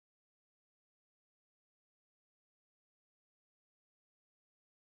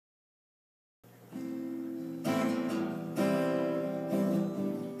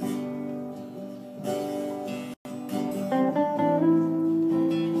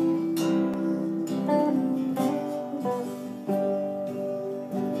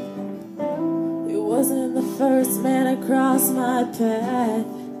cross my path.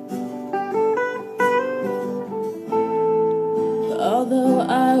 Although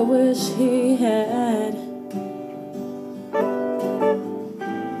I wish he had,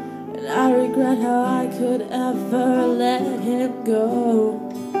 and I regret how I could ever let him go.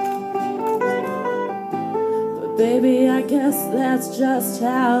 But baby, I guess that's just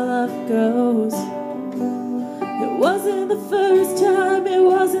how love goes. It wasn't the first time, it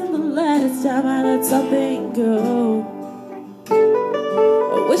wasn't the last time I let something go.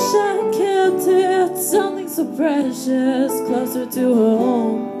 I wish I kept it, something so precious, closer to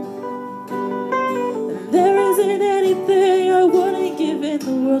home. And there isn't anything I wouldn't give in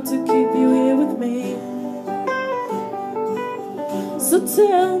the world to keep you here with me. So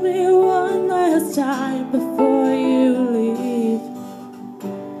tell me one last time before you leave.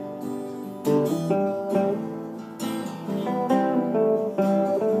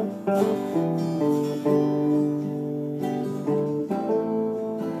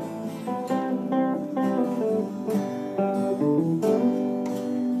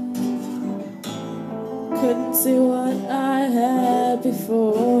 Couldn't see what I had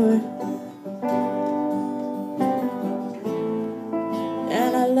before,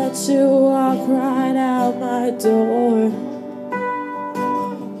 and I let you walk right out my door.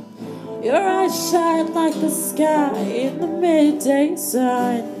 Your eyes shine like the sky in the midday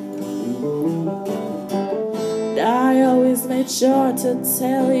sun, and I always made sure to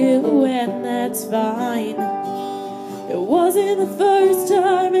tell you when that's fine. It wasn't the first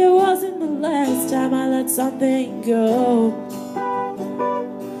time, it wasn't the last time I let something go.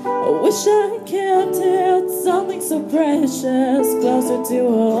 I wish I kept it, something so precious, closer to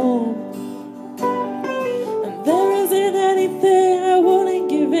home. And there isn't anything I wouldn't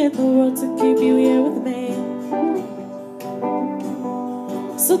give in the world to keep you here with me.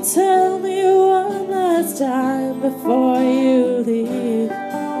 So tell me one last time before you leave.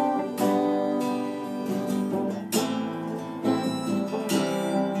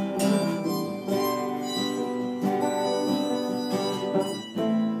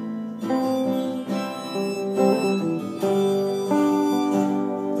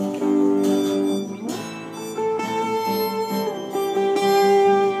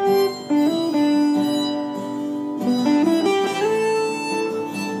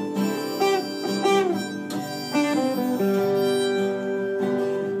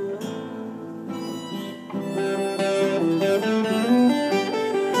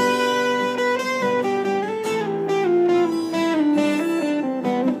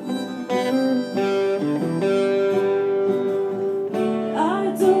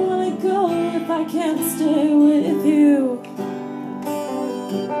 I can't stay with you.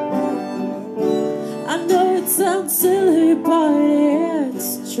 I know it sounds silly, but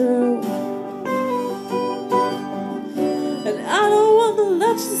it's true. And I don't want to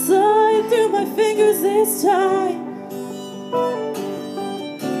let you slide through my fingers this time.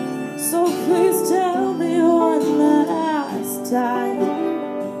 So please tell me one last time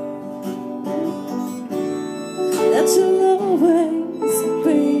that you'll always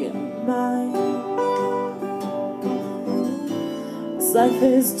be mine. Life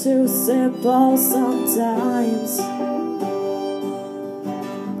is too simple sometimes,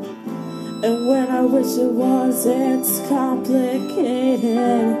 and when I wish it was, it's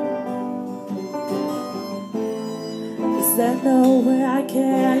complicated. Is there no way I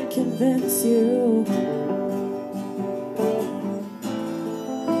can convince you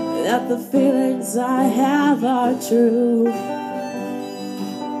that the feelings I have are true?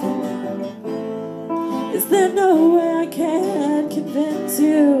 Is there no way I can convince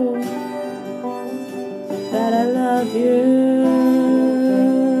you that I love you?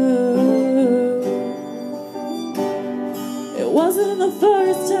 It wasn't the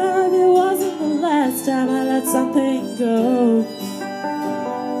first time, it wasn't the last time I let something go.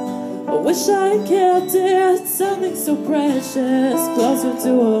 I wish I kept it, something so precious, closer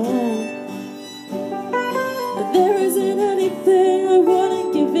to home. And there isn't anything I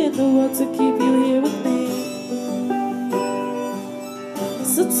wouldn't give in the world to keep you here with me.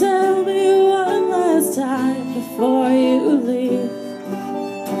 So tell me one last time before you leave.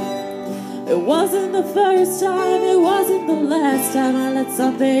 It wasn't the first time, it wasn't the last time I let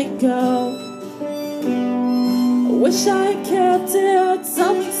something go. I wish I kept it,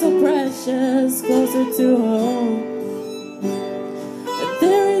 something so precious, closer to home. And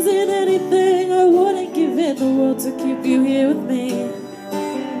there isn't anything I wouldn't give in the world to keep you here with me.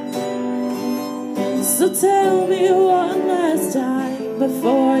 So tell me one last time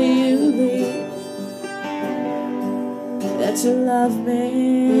before you leave that you love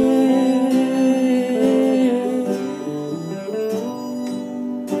me.